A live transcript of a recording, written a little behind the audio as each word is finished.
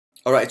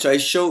Alright, so I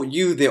showed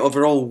you the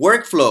overall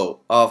workflow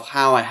of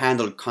how I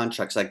handle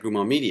contracts at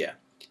Grumo Media.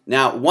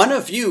 Now, one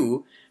of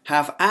you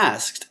have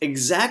asked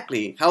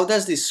exactly how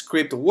does this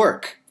script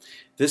work?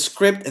 The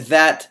script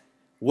that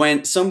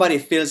when somebody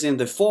fills in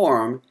the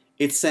form,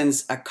 it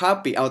sends a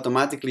copy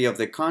automatically of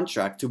the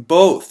contract to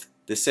both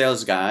the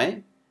sales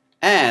guy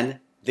and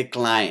the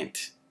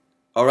client.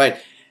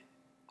 Alright,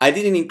 I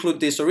didn't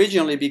include this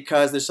originally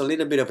because there's a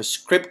little bit of a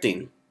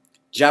scripting.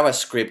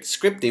 JavaScript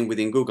scripting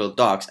within Google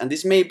Docs, and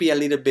this may be a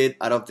little bit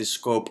out of the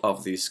scope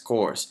of this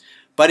course.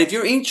 But if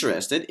you're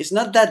interested, it's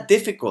not that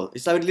difficult.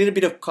 It's a little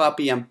bit of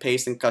copy and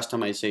paste and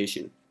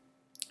customization.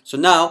 So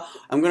now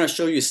I'm going to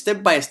show you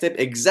step by step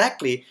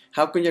exactly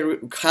how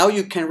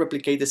you can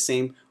replicate the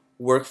same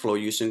workflow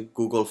using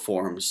Google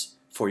Forms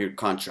for your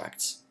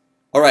contracts.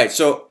 Alright,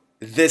 so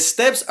the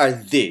steps are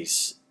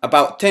these,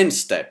 about 10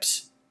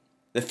 steps.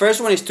 The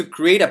first one is to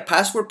create a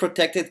password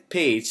protected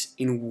page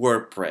in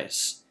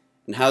WordPress.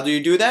 And how do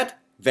you do that?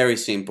 Very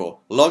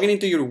simple. Log in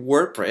into your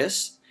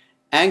WordPress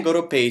and go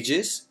to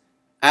Pages,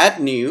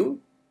 Add New,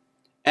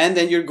 and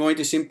then you're going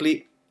to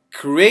simply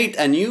create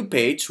a new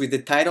page with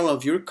the title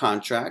of your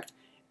contract,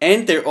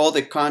 enter all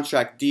the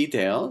contract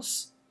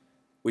details,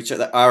 which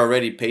are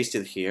already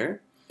pasted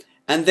here,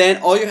 and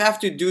then all you have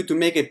to do to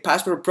make it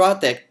password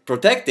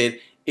protected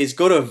is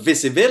go to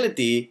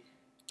Visibility,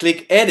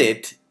 click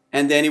Edit,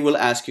 and then it will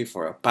ask you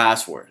for a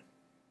password.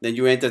 Then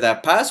you enter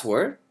that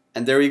password,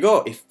 and there you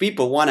go. If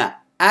people want to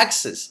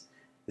access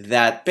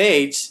that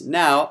page,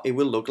 now it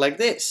will look like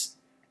this.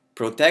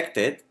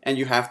 Protected, and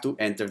you have to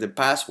enter the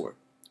password.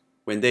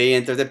 When they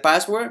enter the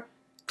password,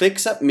 click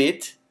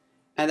Submit,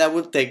 and that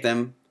will take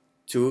them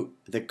to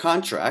the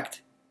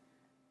contract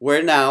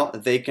where now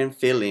they can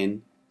fill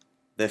in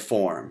the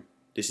form.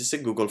 This is a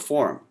Google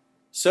form.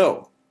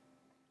 So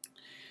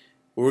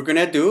what we're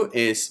gonna do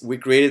is we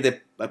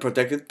created a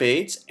protected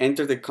page,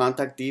 enter the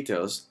contact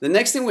details. The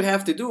next thing we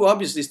have to do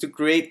obviously is to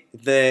create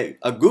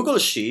a Google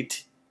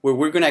Sheet where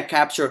we're gonna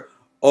capture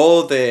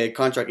all the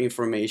contract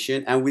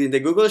information, and within the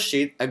Google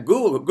Sheet a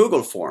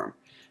Google form,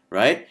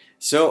 right?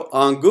 So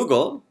on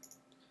Google,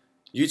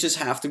 you just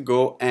have to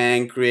go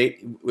and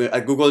create a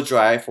Google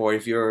Drive, or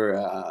if you're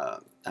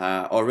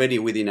already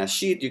within a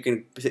sheet, you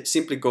can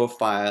simply go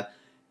File,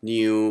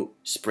 New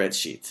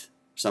Spreadsheet,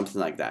 something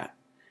like that.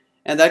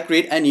 And that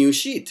create a new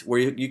sheet where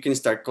you can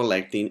start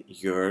collecting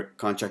your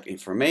contract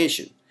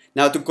information.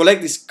 Now, to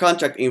collect this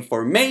contract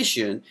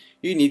information,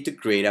 you need to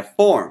create a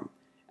form.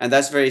 And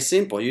that's very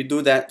simple. You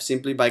do that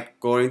simply by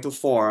going to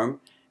Form,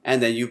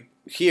 and then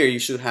here you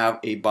should have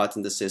a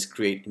button that says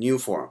Create New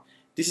Form.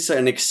 This is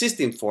an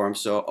existing form,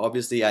 so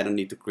obviously I don't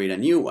need to create a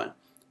new one,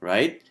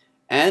 right?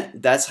 And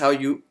that's how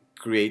you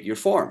create your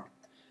form.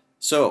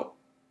 So,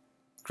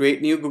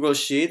 create new Google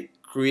Sheet,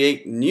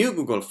 create new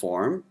Google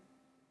Form.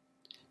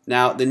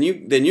 Now, the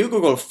new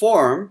Google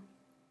form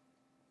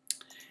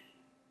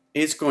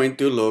is going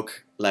to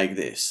look like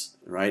this,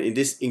 right? In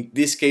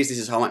this case, this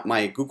is how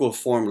my Google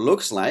form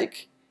looks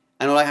like.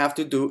 And all I have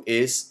to do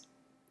is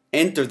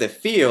enter the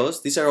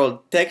fields. These are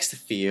all text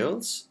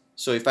fields.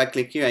 So if I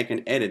click here, I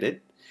can edit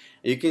it.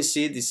 You can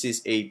see this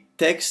is a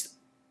text,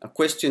 a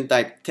question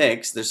type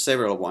text. There's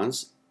several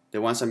ones.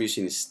 The ones I'm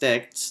using is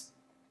text,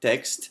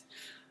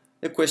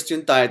 the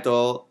question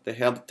title, the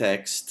help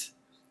text,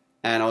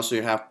 and also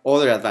you have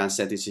other advanced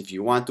settings if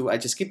you want to. I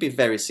just keep it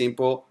very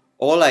simple.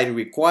 All I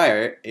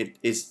require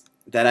is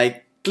that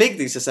I click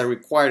this as a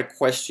required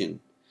question.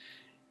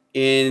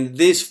 In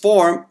this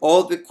form,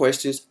 all the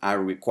questions are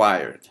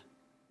required.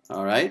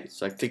 All right,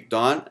 so I click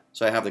Done.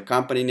 So I have the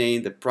company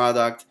name, the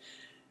product,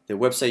 the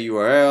website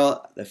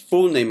URL, the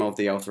full name of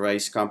the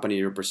authorized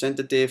company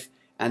representative,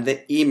 and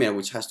the email,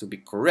 which has to be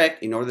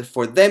correct in order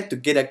for them to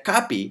get a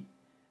copy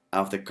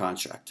of the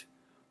contract.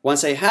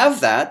 Once I have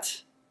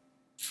that,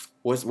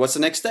 what's the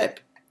next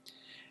step?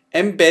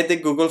 Embed the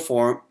Google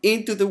form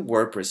into the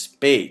WordPress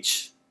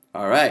page.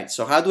 All right,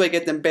 so how do I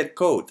get the embed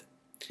code?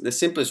 The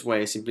simplest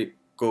way is simply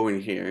go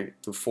in here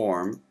to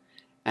Form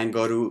and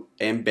go to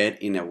Embed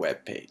in a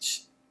web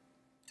page.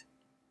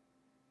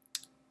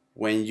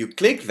 When you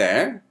click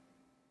there,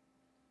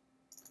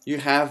 you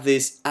have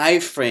this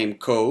iframe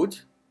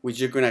code,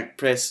 which you're gonna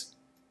press,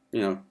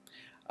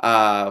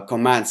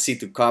 Command C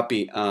to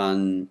copy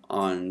on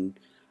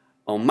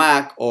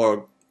Mac,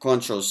 or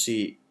Control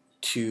C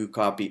to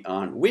copy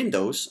on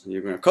Windows.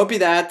 You're gonna copy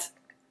that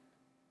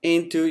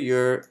into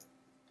your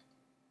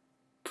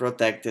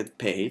protected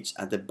page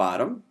at the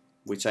bottom,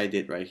 which I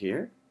did right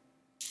here,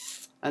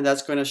 and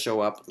that's gonna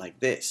show up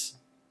like this,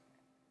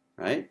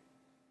 right?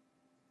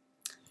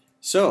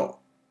 So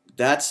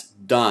that's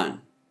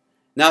done.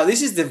 Now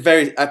this is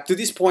up to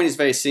this point is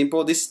very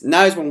simple. This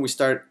now is when we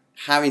start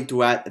having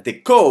to add the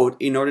code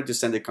in order to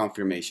send the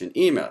confirmation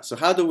email. So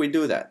how do we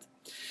do that?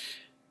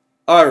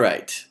 All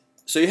right,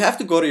 so you have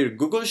to go to your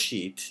Google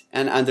Sheet,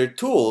 and under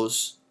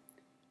Tools,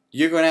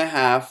 you're gonna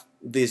have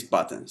these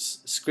buttons: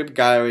 Script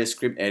Gallery,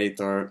 Script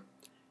Editor.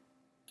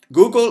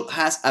 Google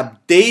has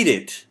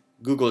updated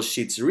Google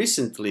Sheets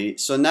recently,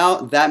 so now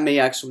that may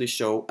actually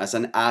show as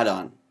an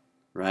add-on,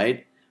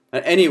 right?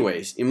 But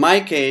anyways, in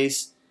my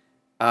case,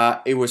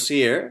 it was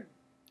here,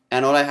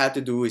 and all I had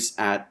to do is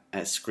add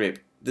a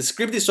script. The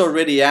script is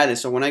already added,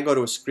 so when I go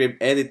to a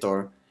script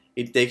editor,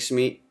 it takes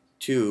me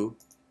to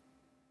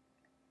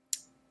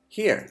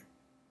here.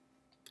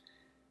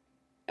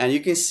 And you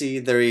can see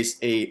there is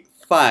a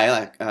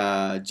file,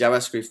 a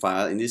JavaScript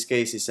file. In this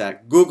case, it's a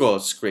Google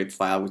script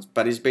file,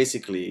 but it's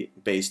basically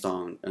based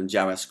on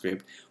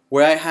JavaScript,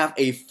 where I have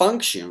a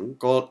function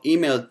called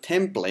email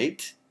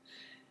template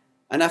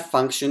and a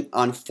function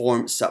on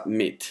form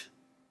submit.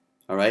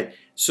 All right.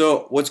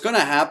 So what's going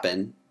to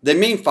happen? The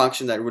main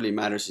function that really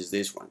matters is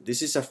this one.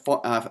 This is a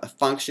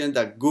function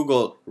that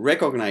Google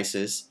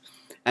recognizes,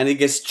 and it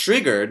gets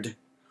triggered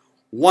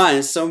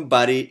once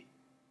somebody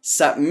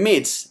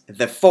submits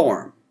the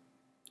form.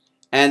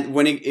 And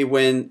when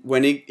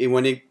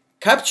it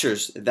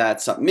captures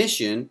that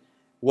submission,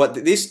 what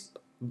this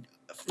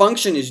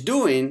function is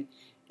doing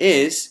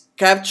is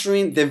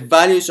capturing the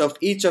values of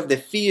each of the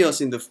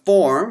fields in the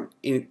form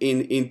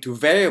into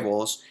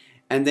variables,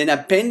 and then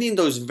appending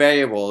those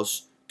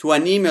variables to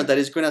an email that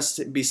is going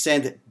to be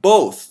sent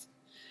both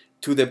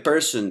to the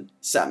person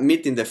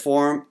submitting the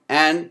form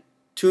and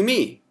to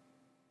me,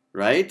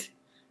 right?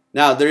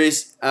 Now there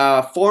is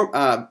a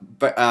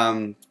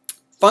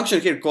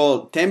function here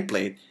called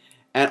template,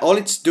 and all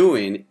it's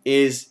doing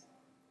is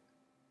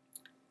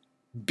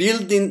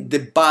building the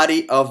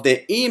body of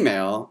the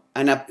email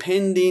and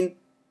appending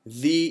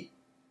the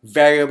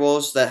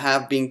variables that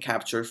have been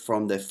captured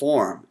from the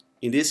form.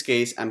 In this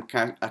case, I'm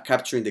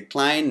capturing the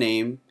client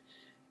name,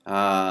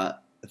 the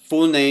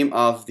full name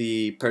of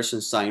the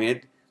person signing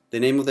it, the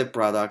name of the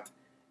product,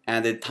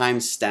 and the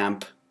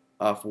timestamp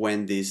of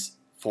when this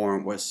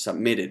form was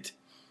submitted.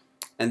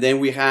 And then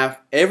we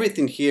have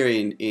everything here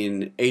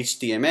in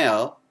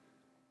HTML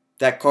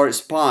that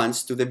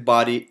corresponds to the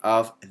body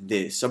of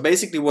this. So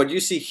basically what you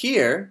see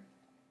here,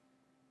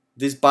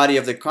 this body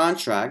of the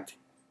contract,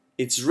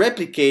 it's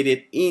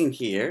replicated in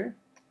here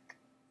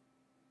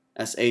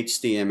as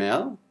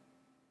HTML.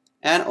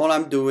 And all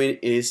I'm doing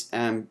is,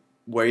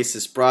 where it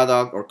says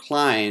product or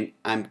client,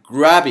 I'm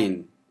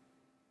grabbing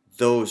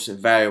those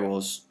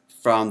variables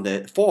from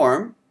the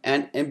form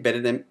and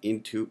embedded them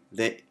into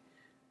the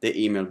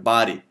email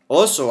body.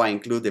 Also, I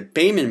include the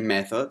payment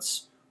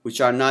methods, which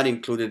are not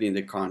included in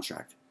the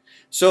contract.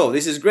 So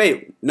this is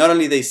great. Not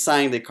only they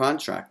sign the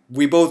contract,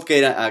 we both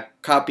get a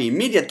copy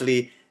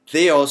immediately,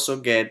 they also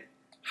get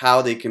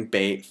how they can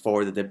pay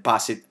for the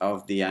deposit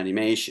of the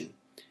animation.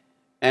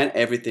 And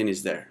everything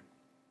is there.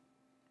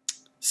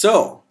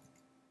 So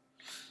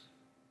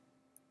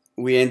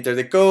we enter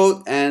the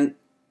code, and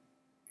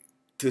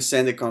to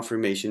send the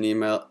confirmation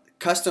email,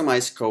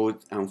 customize code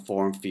and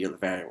form field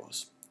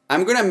variables.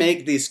 I'm going to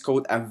make this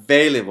code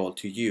available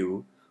to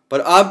you,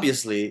 but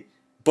obviously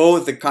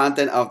both the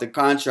content of the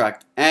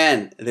contract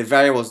and the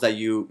variables that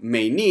you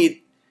may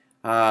need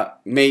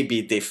may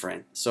be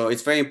different. So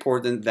it's very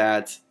important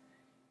that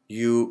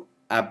you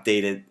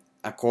update it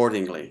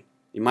accordingly.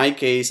 In my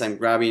case, I'm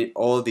grabbing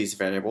all these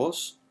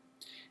variables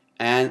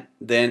and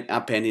then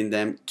appending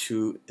them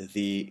to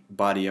the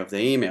body of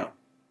the email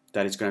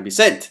that is going to be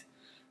sent.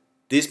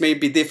 This may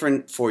be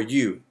different for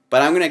you,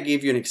 but I'm going to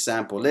give you an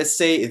example. Let's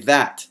say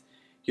that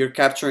you're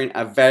capturing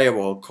a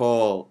variable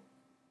called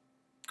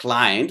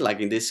client, like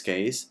in this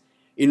case.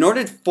 In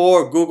order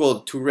for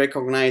Google to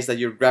recognize that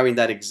you're grabbing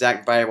that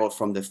exact variable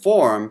from the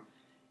form,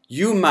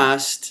 you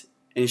must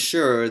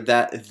ensure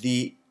that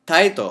the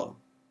title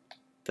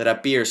that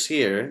appears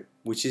here,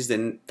 which is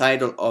the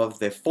title of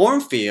the form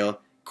field,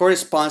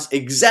 corresponds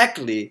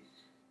exactly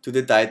to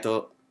the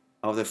title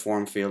of the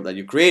form field that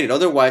you created.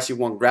 Otherwise, you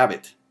won't grab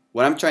it.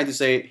 What I'm trying to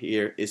say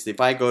here is, if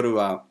I go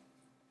to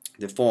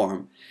the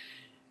form,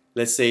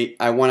 let's say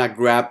I want to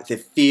grab the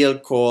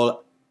field called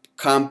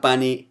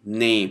company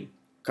name.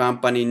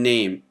 Company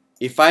name.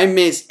 If I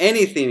miss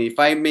anything, if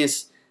I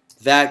miss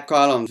that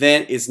column,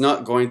 then it's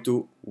not going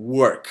to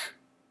work.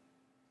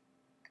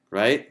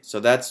 Right? So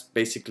that's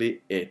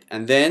basically it.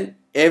 And then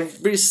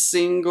every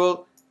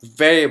single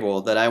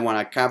variable that I want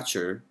to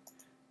capture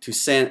to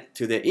send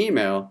to the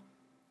email,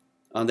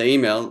 on the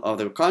email of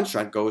the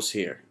contract, goes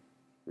here.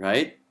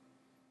 Right?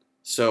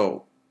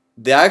 So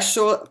the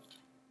actual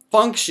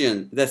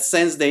function that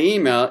sends the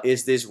email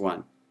is this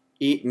one.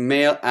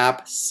 Email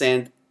app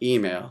send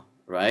email,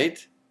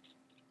 right?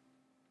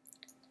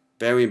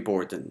 Very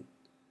important.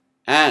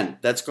 And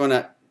that's going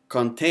to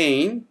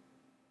contain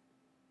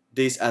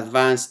these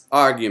advanced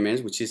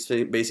arguments, which is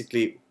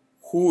basically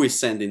who is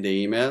sending the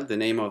email, the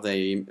name of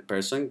the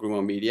person,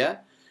 Grumo Media,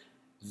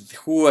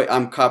 who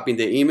I'm copying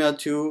the email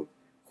to,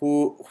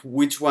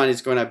 which one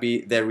is going to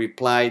be the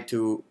reply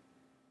to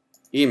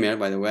email.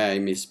 By the way, I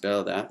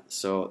misspelled that,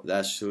 so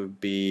that should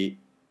be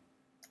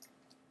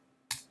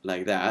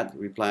like that,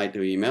 reply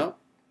to email.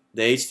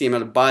 The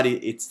HTML body,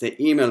 it's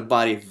the email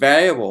body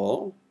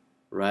variable,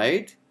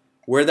 right?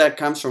 Where that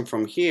comes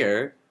from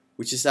here,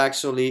 which is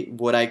actually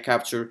what I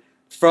captured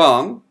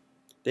from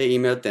the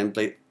email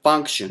template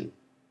function,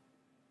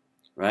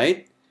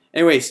 right?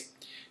 Anyways,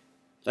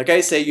 Like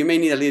I say, you may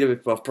need a little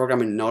bit of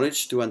programming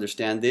knowledge to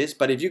understand this,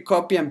 but if you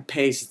copy and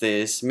paste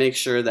this, make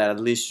sure that at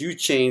least you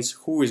change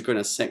who is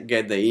going to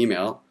get the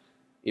email.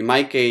 In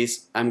my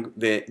case,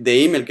 the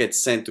email gets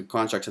sent to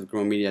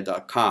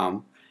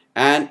contracts@grumomedia.com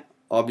and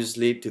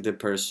obviously to the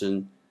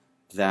person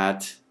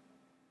that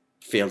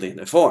filled in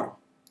the form.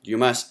 You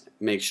must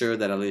make sure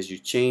that at least you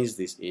change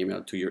this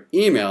email to your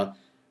email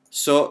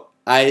so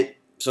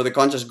the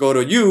contracts go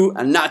to you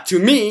and not to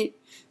me,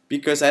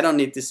 because I don't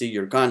need to see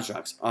your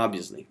contracts,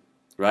 obviously,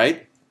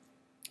 right?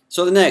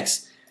 So the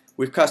next,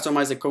 we've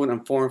customized the code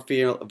and form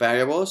field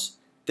variables.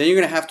 Then you're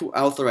going to have to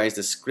authorize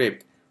the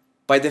script.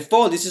 By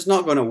default, this is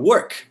not going to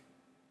work.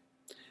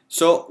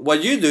 So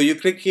what you do, you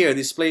click here,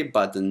 this play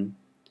button,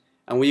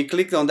 and when you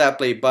click on that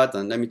play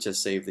button, let me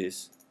just save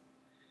this.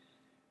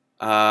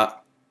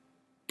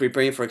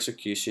 Preparing for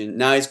execution.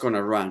 Now it's going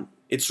to run.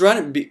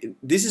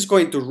 This is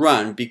going to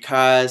run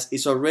because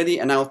it's already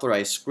an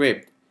authorized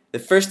script. The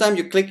first time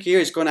you click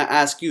here, it's going to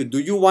ask you, do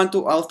you want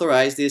to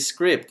authorize this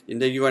script?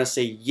 And then you're going to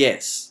say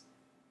yes.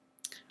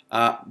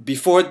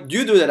 Before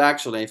you do that,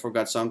 actually, I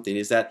forgot something,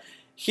 is that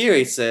here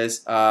it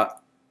says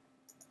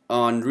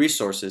on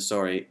resources,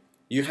 sorry,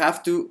 you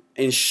have to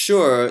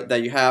ensure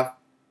that you have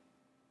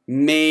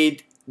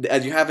enabled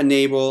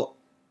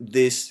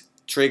this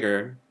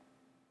trigger.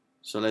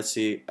 So let's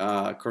see,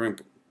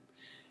 current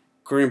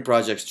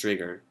projects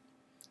trigger.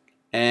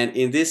 And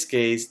in this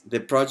case, the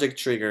project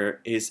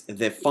trigger is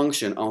the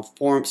function on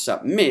form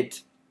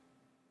submit,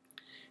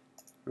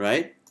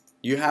 right?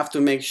 You have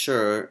to make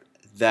sure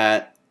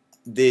that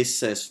this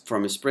says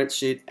from a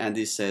spreadsheet and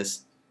this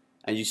says,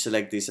 and you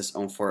select this as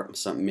on form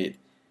submit.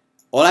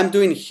 All I'm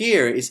doing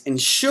here is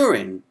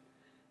ensuring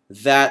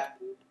that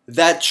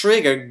that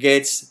trigger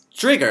gets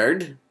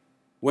triggered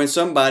when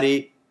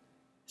somebody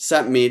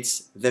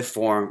submits the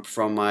form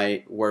from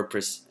my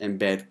WordPress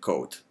embed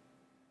code.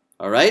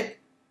 All right?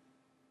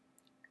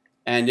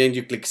 And then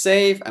you click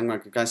save. I'm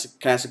going to cancel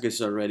because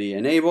it's already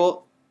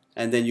enabled.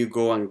 And then you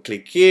go and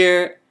click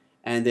here,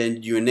 and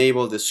then you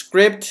enable the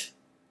script.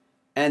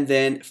 And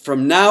then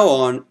from now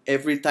on,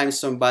 every time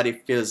somebody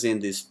fills in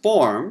this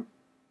form,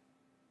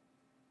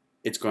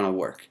 it's going to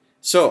work.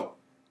 So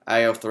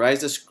I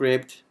authorized the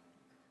script.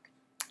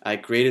 I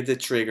created the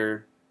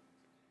trigger.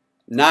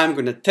 Now I'm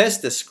going to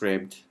test the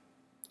script.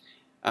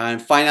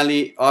 And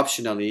finally,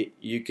 optionally,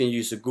 you can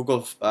use a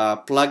Google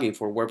plugin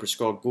for WordPress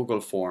called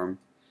Google Form,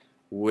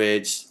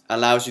 which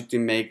allows you to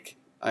make,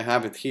 I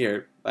have it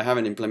here, I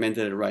haven't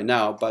implemented it right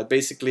now, but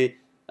basically,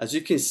 as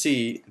you can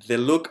see, the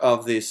look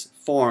of this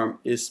form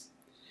is,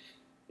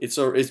 it's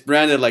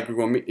branded like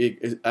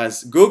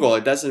as Google.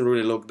 It doesn't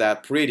really look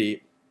that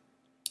pretty.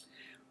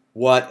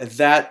 What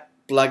that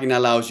plugin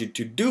allows you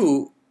to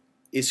do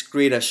is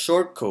create a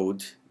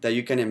shortcode that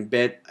you can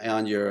embed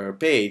on your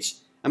page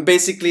and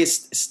basically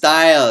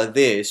style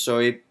this so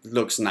it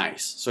looks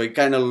nice. So it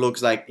kind of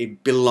looks like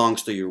it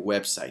belongs to your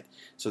website.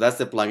 So that's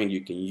the plugin you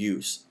can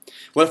use.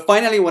 Well,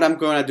 finally, what I'm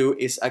going to do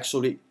is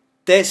actually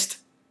test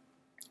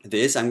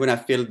this. I'm going to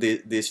fill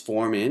this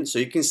form in so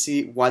you can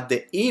see what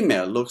the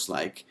email looks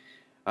like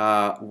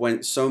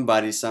when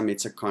somebody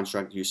submits a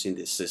contract using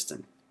this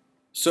system.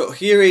 So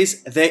here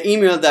is the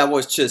email that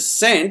was just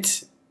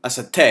sent as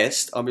a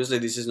test. Obviously,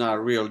 this is not a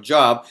real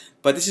job,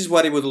 but this is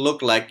what it would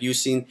look like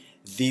using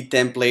the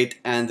template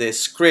and the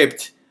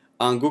script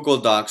on Google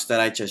Docs that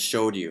I just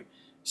showed you.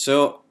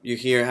 So you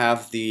here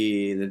have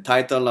the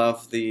title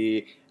of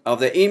the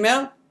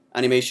email,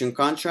 animation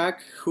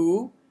contract,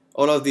 who,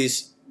 all of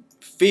these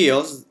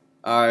fields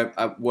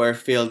were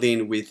filled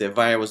in with the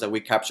variables that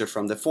we captured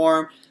from the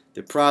form,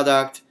 the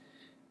product,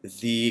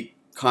 the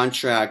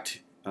contract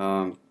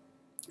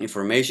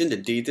information, the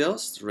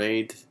details,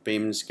 rate,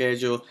 payment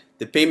schedule.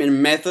 The payment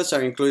methods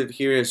are included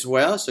here as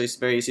well, so it's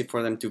very easy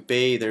for them to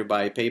pay either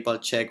by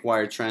PayPal, check,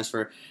 wire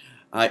transfer.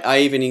 I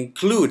even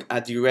include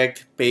a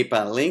direct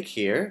PayPal link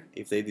here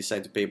if they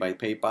decide to pay by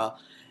PayPal.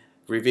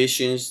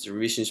 Revisions, the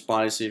revisions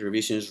policy,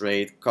 revisions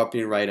rate,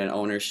 copyright and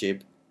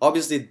ownership.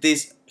 Obviously,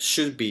 this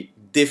should be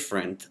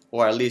different,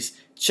 or at least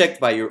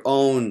checked by your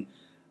own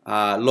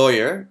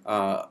lawyer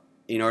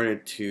in order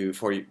to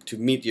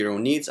meet your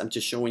own needs. I'm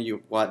just showing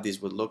you what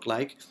this would look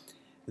like.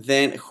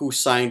 Then who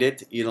signed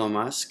it? Elon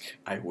Musk.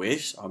 I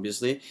wish,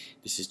 obviously.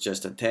 This is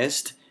just a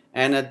test.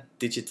 And a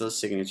digital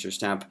signature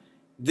stamp.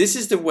 This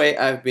is the way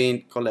I've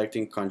been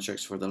collecting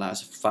contracts for the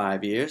last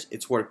 5 years.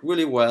 It's worked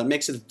really well. It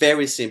makes it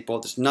very simple.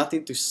 There's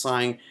nothing to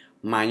sign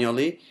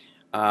manually.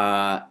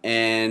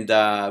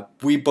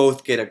 We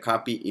both get a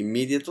copy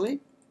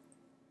immediately.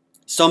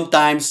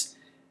 Sometimes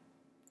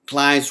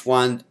clients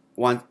want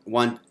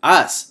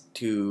us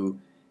to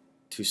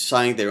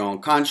sign their own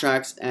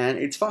contracts, and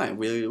it's fine.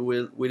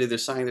 We'll either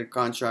sign their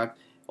contract,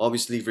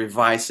 obviously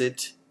revise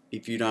it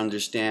if you don't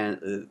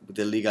understand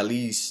the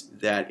legalese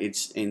that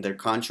it's in their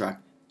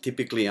contract.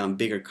 Typically on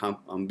bigger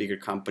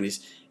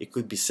companies, it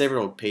could be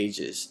several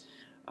pages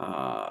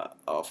of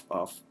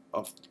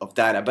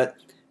data. But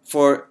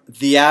for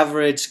the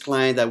average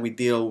client that we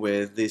deal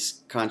with,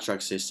 this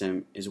contract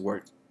system is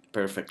worked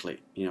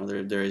perfectly. You know,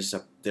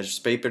 there's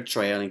paper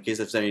trail in case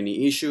if there are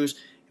any issues.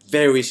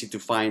 very easy to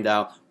find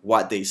out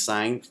what they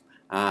signed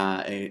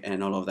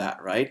and all of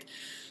that, right?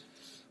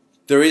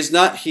 There is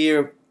not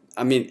here,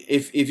 I mean,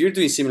 if you're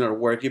doing similar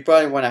work, you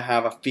probably want to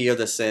have a field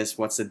that says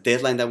what's the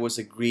deadline that was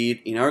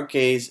agreed. In our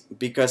case,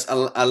 because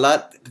a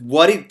lot,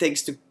 what it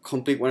takes to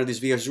complete one of these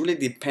videos really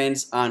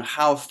depends on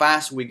how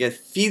fast we get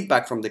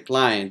feedback from the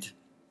client.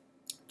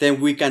 Then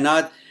we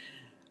cannot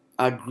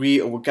agree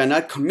or we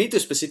cannot commit to a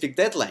specific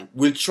deadline.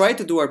 We'll try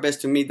to do our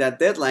best to meet that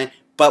deadline,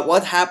 but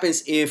what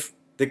happens if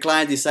the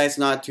client decides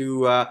not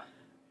to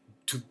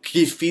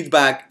give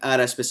feedback at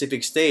a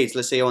specific stage,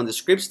 let's say on the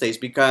script stage,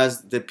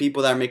 because the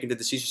people that are making the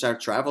decisions are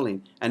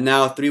traveling, and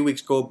now 3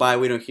 weeks go by,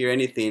 we don't hear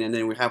anything, and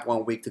then we have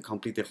 1 week to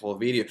complete the whole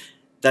video.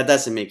 That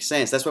doesn't make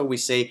sense. That's why we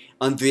say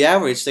on the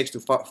average it takes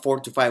 4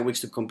 to 5 weeks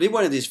to complete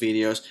one of these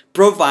videos,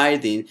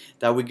 providing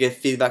that we get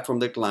feedback from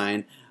the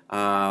client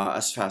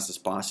as fast as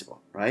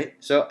possible, right?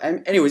 So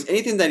anyways,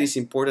 anything that is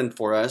important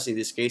for us in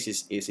this case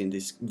is in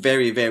this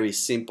very, very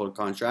simple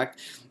contract,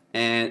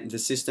 and the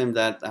system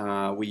that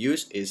we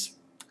use is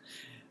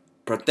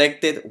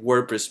protected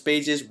WordPress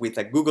pages with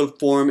a Google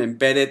form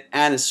embedded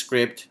and a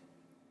script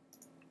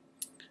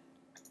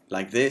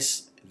like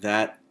this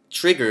that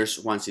triggers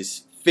once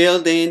it's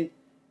filled in.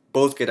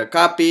 Both get a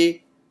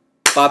copy.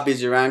 Pop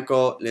is your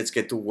uncle. Let's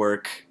get to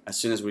work as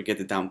soon as we get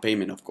the down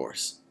payment, of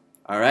course.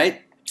 All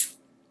right?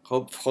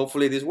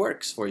 Hopefully this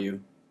works for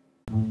you.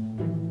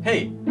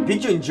 Hey,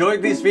 did you enjoy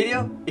this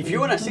video? If you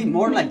want to see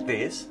more like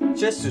this,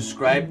 just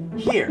subscribe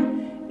here.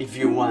 If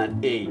you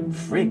want a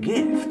free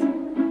gift,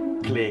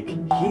 click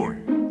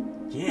here.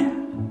 Yeah.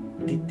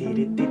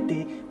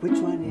 Which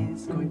one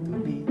is going to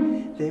be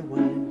the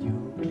one you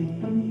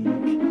click?